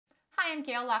Hi, I'm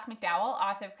Gayle Laakmann McDowell,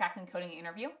 author of Cracking Coding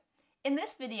Interview. In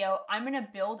this video, I'm going to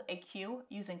build a queue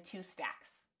using 2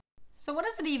 stacks. So what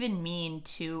does it even mean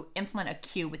to implement a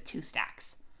queue with 2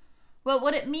 stacks? Well,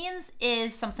 what it means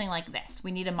is something like this.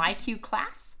 We need a myQueue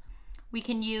class. We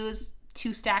can use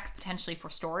 2 stacks potentially for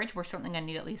storage. We're certainly going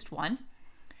to need at least 1.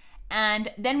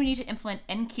 And then we need to implement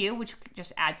enqueue, which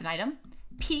just adds an item,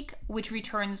 peek, which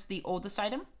returns the oldest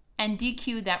item, and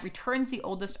dequeue that returns the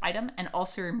oldest item and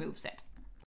also removes it.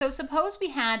 So suppose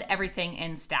we had everything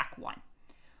in stack 1.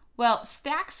 Well,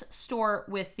 stacks store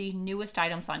with the newest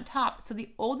items on top, so the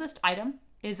oldest item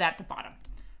is at the bottom.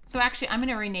 So actually, I'm going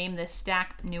to rename this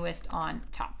stack newest on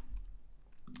top.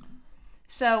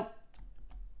 So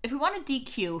if we want to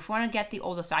dequeue, if we want to get the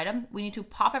oldest item, we need to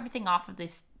pop everything off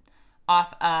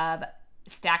of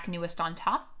stack newest on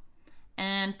top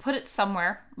and put it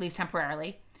somewhere, at least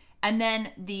temporarily, and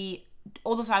then the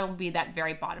oldest item will be that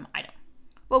very bottom item.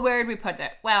 Well, where did we put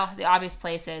it? Well, the obvious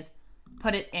place is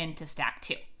put it into stack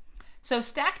 2. So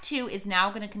stack 2 is now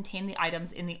going to contain the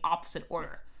items in the opposite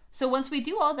order. So once we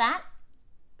do all that,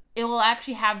 it will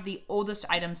actually have the oldest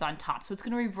items on top. So it's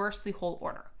going to reverse the whole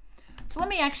order. So let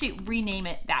me actually rename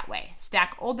it that way.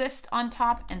 Stack oldest on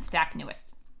top and stack newest.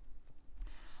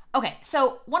 Okay,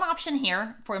 so one option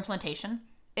here for implementation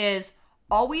is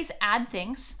always add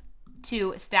things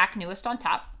to stack newest on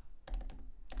top.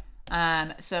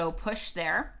 So push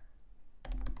there.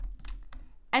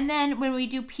 And then when we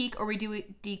do peek or we do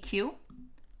dequeue,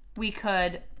 we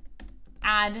could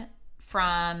add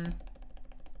from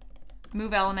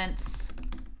move elements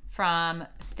from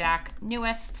stack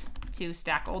newest to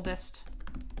stack oldest.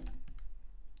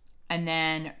 And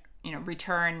then,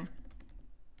 return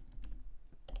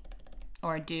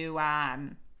or do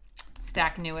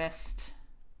stack newest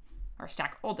or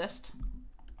stack oldest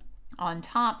on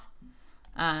top.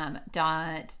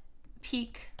 Dot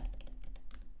peek,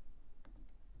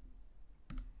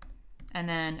 and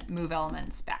then move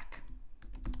elements back.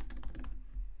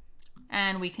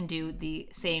 And we can do the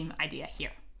same idea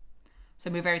here. So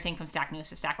move everything from stack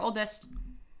newest to stack oldest,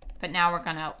 but now we're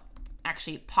gonna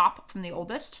actually pop from the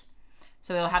oldest.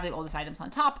 So it'll have the oldest items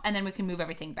on top, and then we can move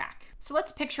everything back. So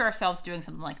let's picture ourselves doing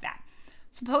something like that.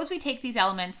 Suppose we take these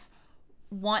elements,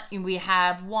 we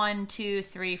have 1, 2,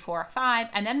 3, 4, 5,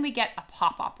 and then we get a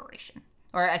pop operation,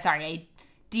 or a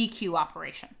dequeue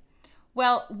operation.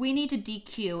 Well, we need to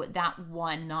dequeue that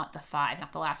 1, not the 5,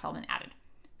 not the last element added.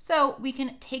 So we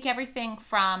can take everything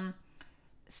from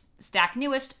stack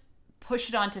newest, push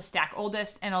it onto stack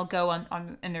oldest, and it'll go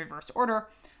in the reverse order.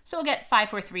 So we'll get 5,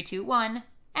 4, 3, 2, 1,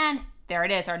 and there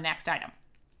it is, our next item.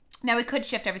 Now we could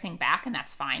shift everything back, and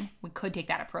that's fine. We could take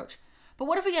that approach. But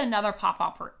what if we get another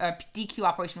dequeue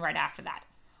operation right after that?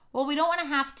 Well, we don't want to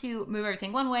have to move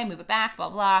everything one way, move it back, blah,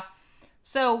 blah.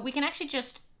 So we can actually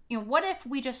just, what if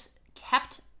we just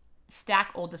kept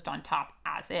stack oldest on top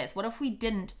as is? What if we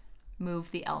didn't move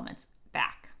the elements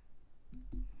back?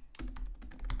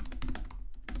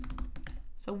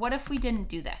 So what if we didn't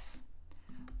do this?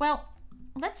 Well,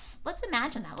 let's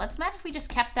imagine that. Let's imagine if we just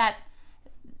kept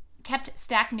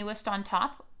stack newest on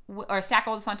top, or stack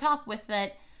oldest on top with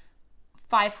that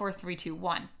 5, 4, 3, 2,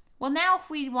 1. Well, now if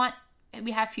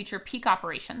we have future peek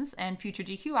operations and future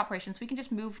dequeue operations, we can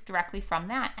just move directly from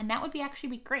that, and that would actually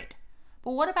be great.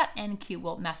 But what about enqueue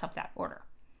will mess up that order?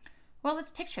 Well,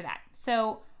 let's picture that.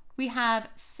 So we have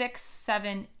 6,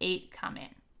 7, 8 come in.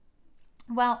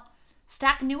 Well,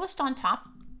 stack newest on top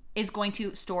is going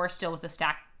to store still with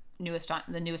the newest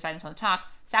items on the top.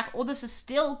 Stack oldest is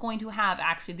still going to have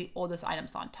actually the oldest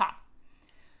items on top.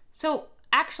 So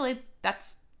actually,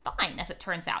 that's fine, as it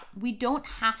turns out. We don't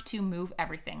have to move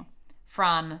everything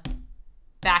from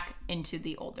back into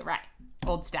the old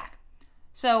stack.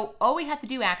 So all we have to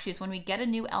do actually is when we get a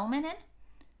new element in,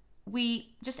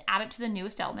 we just add it to the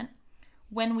newest element.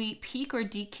 When we peek or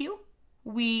dequeue,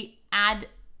 we add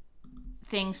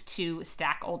things to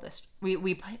stack oldest.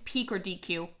 We peek or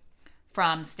dequeue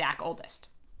from stack oldest.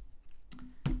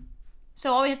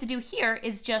 So all we have to do here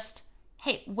is just,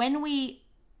 hey,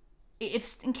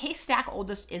 in case stack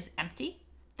oldest is empty,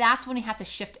 that's when you have to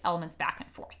shift elements back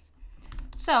and forth.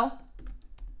 So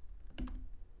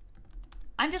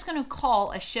I'm just going to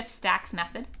call a shift stacks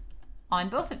method on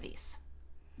both of these.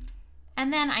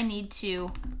 And then I need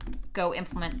to go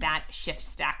implement that shift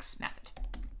stacks method.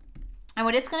 And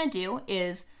what it's going to do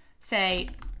is say,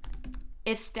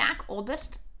 if stack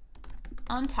oldest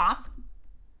on top,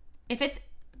 if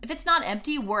it's not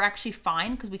empty, we're actually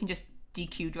fine because we can just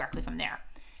dequeue directly from there.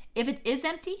 If it is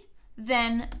empty,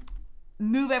 then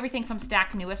move everything from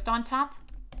stack newest on top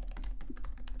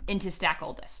into stack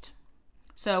oldest.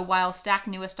 So while stack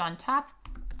newest on top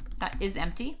is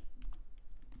empty,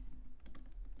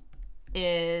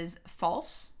 is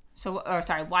false,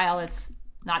 while it's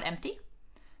not empty,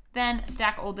 then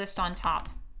stack oldest on top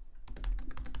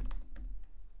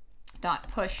dot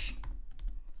push.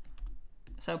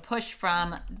 So push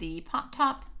from the pop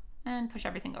top and push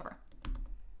everything over.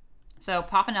 So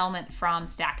pop an element from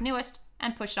stack newest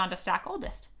and push it onto stack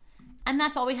oldest. And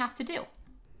that's all we have to do.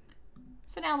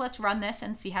 So now let's run this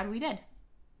and see how we did.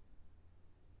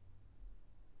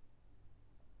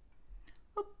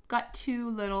 Oop, got 2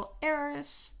 little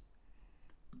errors.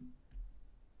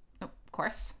 Oh, of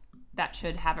course, that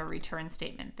should have a return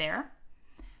statement there.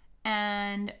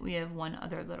 And we have one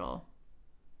other little,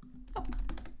 oh,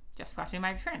 just flashing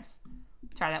my returns.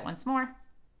 Try that once more.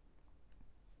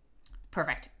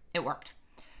 Perfect, it worked.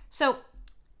 So,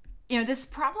 this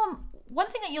problem, one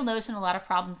thing that you'll notice in a lot of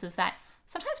problems is that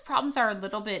sometimes problems are a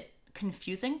little bit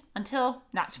confusing until,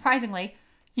 not surprisingly,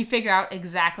 you figure out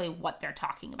exactly what they're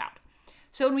talking about.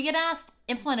 So when we get asked,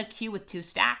 implement a queue with 2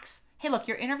 stacks, hey, look,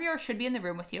 your interviewer should be in the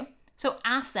room with you. So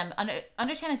ask them,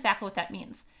 understand exactly what that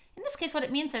means. In this case, what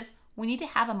it means is we need to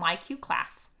have a myQueue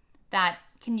class that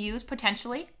can use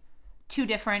potentially 2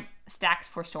 different stacks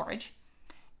for storage.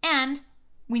 And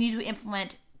we need to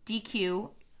implement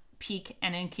dequeue, peek,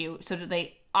 and enqueue so that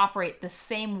they operate the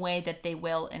same way that they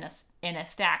will in a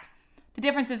stack. The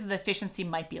difference is the efficiency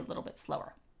might be a little bit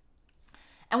slower.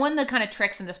 And one of the kind of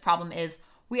tricks in this problem is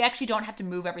we actually don't have to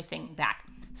move everything back.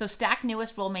 So stack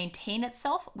newest will maintain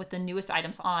itself with the newest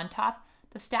items on top.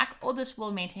 The stack oldest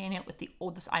will maintain it with the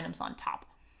oldest items on top.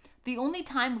 The only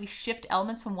time we shift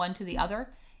elements from one to the other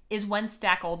is when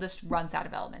stack oldest runs out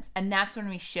of elements. And that's when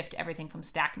we shift everything from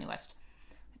stack newest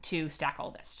to stack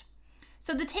oldest.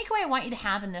 So the takeaway I want you to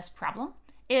have in this problem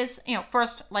is,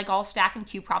 first, like all stack and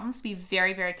queue problems, be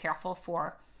very, very careful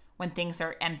for when things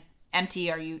are empty.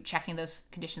 Are you checking those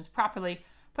conditions properly?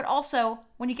 But also,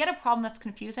 when you get a problem that's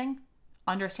confusing,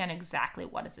 understand exactly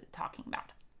what is it talking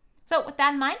about. So with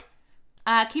that in mind,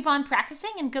 keep on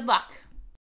practicing and good luck.